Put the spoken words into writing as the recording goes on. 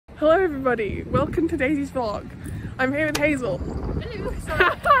Hello everybody, welcome to Daisy's vlog. I'm here with Hazel. Ew, sorry.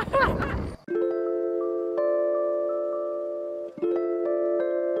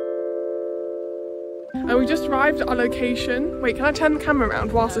 And we just arrived at our location. Wait, can I turn the camera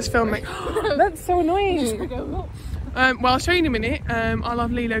around whilst it's filming? That's so annoying. Well, I'll show you in a minute our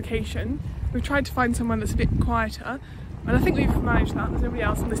lovely location. We've tried to find someone that's a bit quieter, and I think we've managed that. There's nobody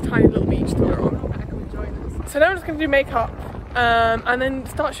else on this tiny little beach that we're on. So now we're just going to do makeup and then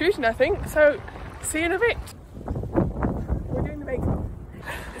start shooting, I think. So see you in a bit. We're doing the makeup.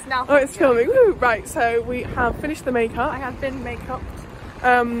 It's now. Oh, it's filming. Woo! Right, so we have finished the makeup. I have been make-upped.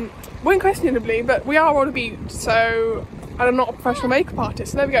 Unquestionably, but we are on a beach, so and I'm not a professional makeup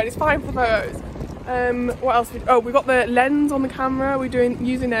artist. So there we go. It's fine for the photos. What else? We've got the lens on the camera. We're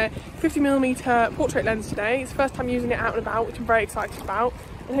using a 50mm portrait lens today. It's the first time using it out and about, which I'm very excited about.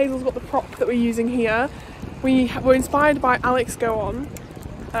 And Hazel's got the prop that we're using here. We were inspired by Alex Go On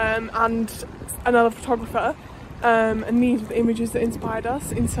and another photographer, and these are the images that inspired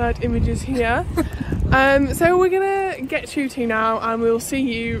us. Insert images here. So we're gonna get shooting now, and we'll see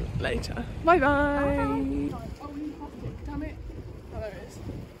you later. Bye bye. Oh, we need plastic. Damn it. Oh, there it is.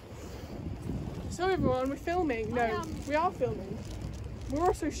 So everyone, we're filming. No, we are filming. We're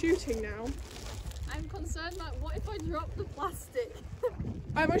also shooting now. I'm concerned that what if I drop the plastic?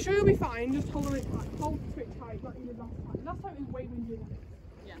 I'm sure you'll be fine. Just hold it tight. Hold it tight, like you did last time. Last time it was way windier than this.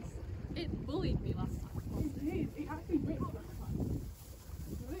 Yes. It bullied me last time. It did. It actually ripped last time.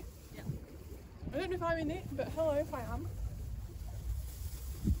 Did it? Yeah. I don't know if I'm in it, but hello if I am.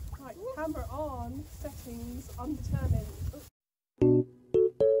 Right, camera on, settings undetermined.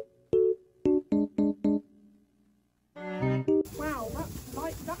 Wow,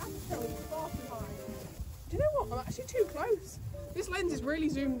 that actually is far too high. Do you know what? I'm actually too close. This lens is really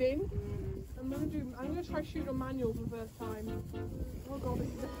zoomed in. I'm gonna try shooting on manual for the first time. Oh god, this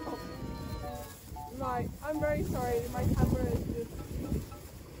is a problem. Right, I'm very sorry. My camera is just.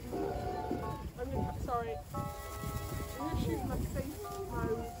 Sorry. I'm gonna shoot my safe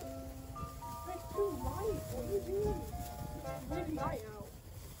mode. It's too light. What are you doing? It's really light out.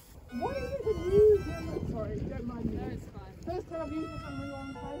 What is it that you do? Sorry, don't mind me. No, it's fine. First time I've used the camera a long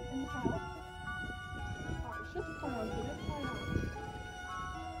time in the house. Alright, shut the camera on, let's try now.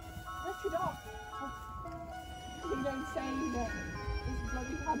 Where's your dog? You don't say that this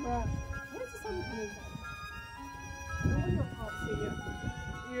bloody camera. Where's the sun coming from? Oh, I can't see you.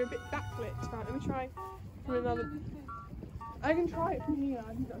 You're a bit backlit. Right, let me try from another. I can try it from here. I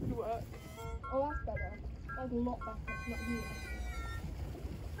think that could work. Oh, that's better. That's a lot better. Not here.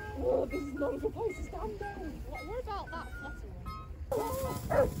 Oh, this is not a good place to stand down. What about that flutter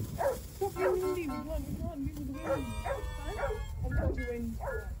one? Stop being windy. Come on, this is the wind. I'm trying to win.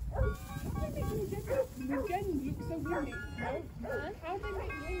 How do they make the gens look so windy? No? How do they make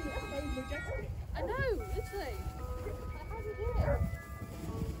the wind look so majestic? I know, literally. How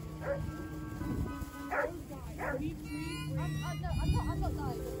do you do it? I'm not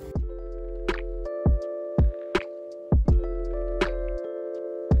dying.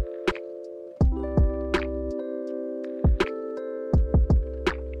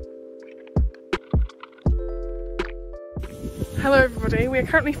 Hallo everybody, we are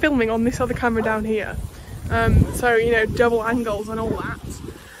currently filming on this other camera down here. So, you know, double angles and all that.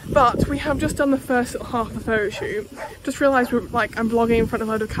 But we have just done the first half of the photo shoot. Just realised I'm vlogging in front of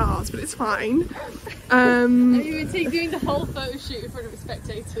a load of cars, but it's fine. And you were doing the whole photo shoot in front of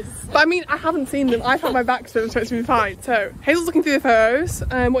spectators. But I mean, I haven't seen them. I've had my back to them, so it's been fine. So, Hazel's looking through the photos.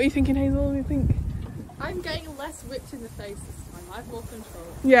 What are you thinking, Hazel? What do you think? I'm getting less whipped in the face this time. I have more control.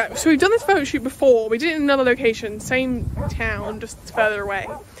 Yeah, so we've done this photo shoot before. We did it in another location, same town, just further away.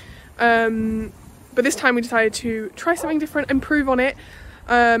 But this time we decided to try something different, improve on it.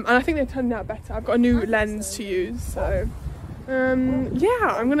 And I think they've turned out better. I've got a new lens to use, so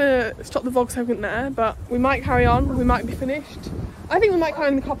yeah, I'm gonna stop the vlog segment there, but we might carry on. We might be finished. I think we might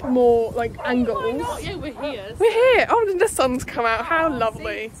find a couple more angles. Why not? Yeah, we're here. So. We're here. Oh, the sun's come out. How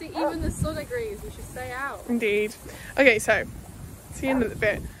lovely. See, even the sun agrees. We should stay out. Indeed. Okay, so see you in a little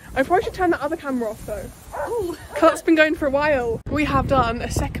bit. I probably should turn that other camera off though. Ooh. Cause that's been going for a while. We have done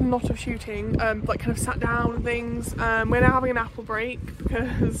a second lot of shooting, kind of sat down and things. We're now having an apple break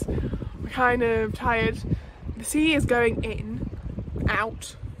because we're kind of tired. The sea is going in,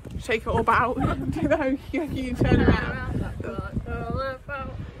 out, shake it all about. Do the hokey you turn around.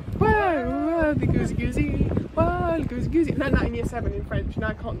 Whoa, the goosey goosey, whoa, the goosey goosey. I learned that in year 7 in French, now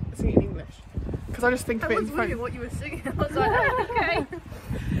I can't sing it in English. Because I just think of it in French. I was wondering what you were singing. I was like, oh, okay.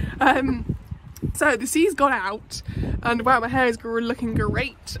 So the sea's got out, and wow, my hair is looking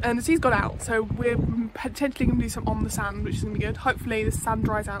great, and the sea's got out, so we're potentially going to do some on the sand, which is going to be good. Hopefully the sand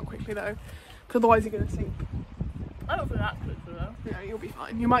dries out quickly though, because otherwise you're going to sink. I don't think that quickly though. Yeah, you'll be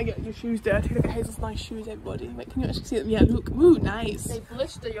fine. You might get your shoes dirty. Look at Hazel's nice shoes, everybody. Wait, can you actually see them? Yeah, look, ooh, nice. They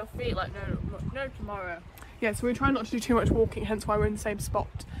blister your feet like no tomorrow. Yeah, so we're trying not to do too much walking, hence why we're in the same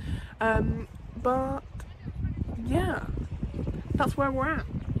spot. But yeah, that's where we're at.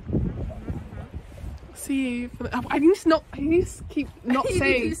 See you for the, I need to keep not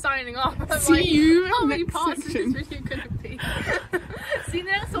saying. Keep signing off. See like, you how many next parts section. is this video gonna be? See you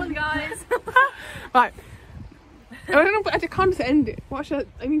next one, guys. Right. I don't know, but I can't just end it. What should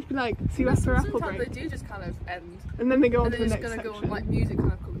I need to be like? See you after apple Sometimes break. they do just kind of end. And then they go on And to then the it's next gonna section. go on, like music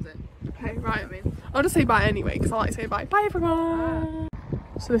kind of comes in. Okay, right. You know what I mean? I'll just say bye anyway, because I like to say bye. Bye everyone!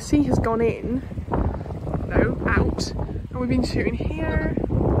 So the sea has gone in. No, out. And we've been shooting here.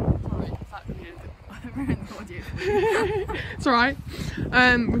 Sorry, the fact that you ruined the audio. It's alright.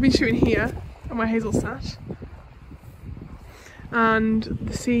 We've been shooting here, and where Hazel sat. And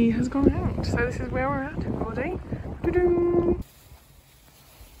the sea has gone out. So this is where we're at, everybody. Doo-doo.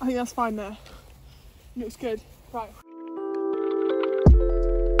 I think that's fine there. Looks good. Right.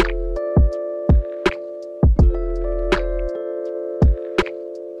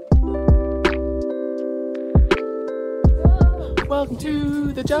 Welcome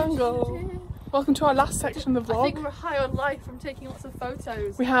to the jungle. Welcome to our last section of the vlog. I think we're high on life from taking lots of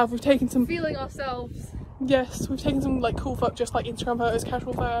photos. We've taken some, Feeling ourselves. yes, we've taken some like cool photos, just like Instagram photos,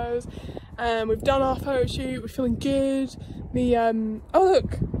 casual photos. We've done our photo shoot, we're feeling good. The, oh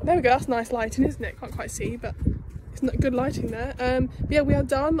look, there we go, that's nice lighting, isn't it? Can't quite see, but it's not good lighting there. But yeah, we are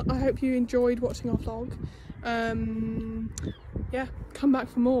done. I hope you enjoyed watching our vlog. Yeah, come back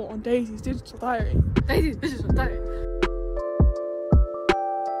for more on Daisy's Digital Diary. Daisy's Digital Diary.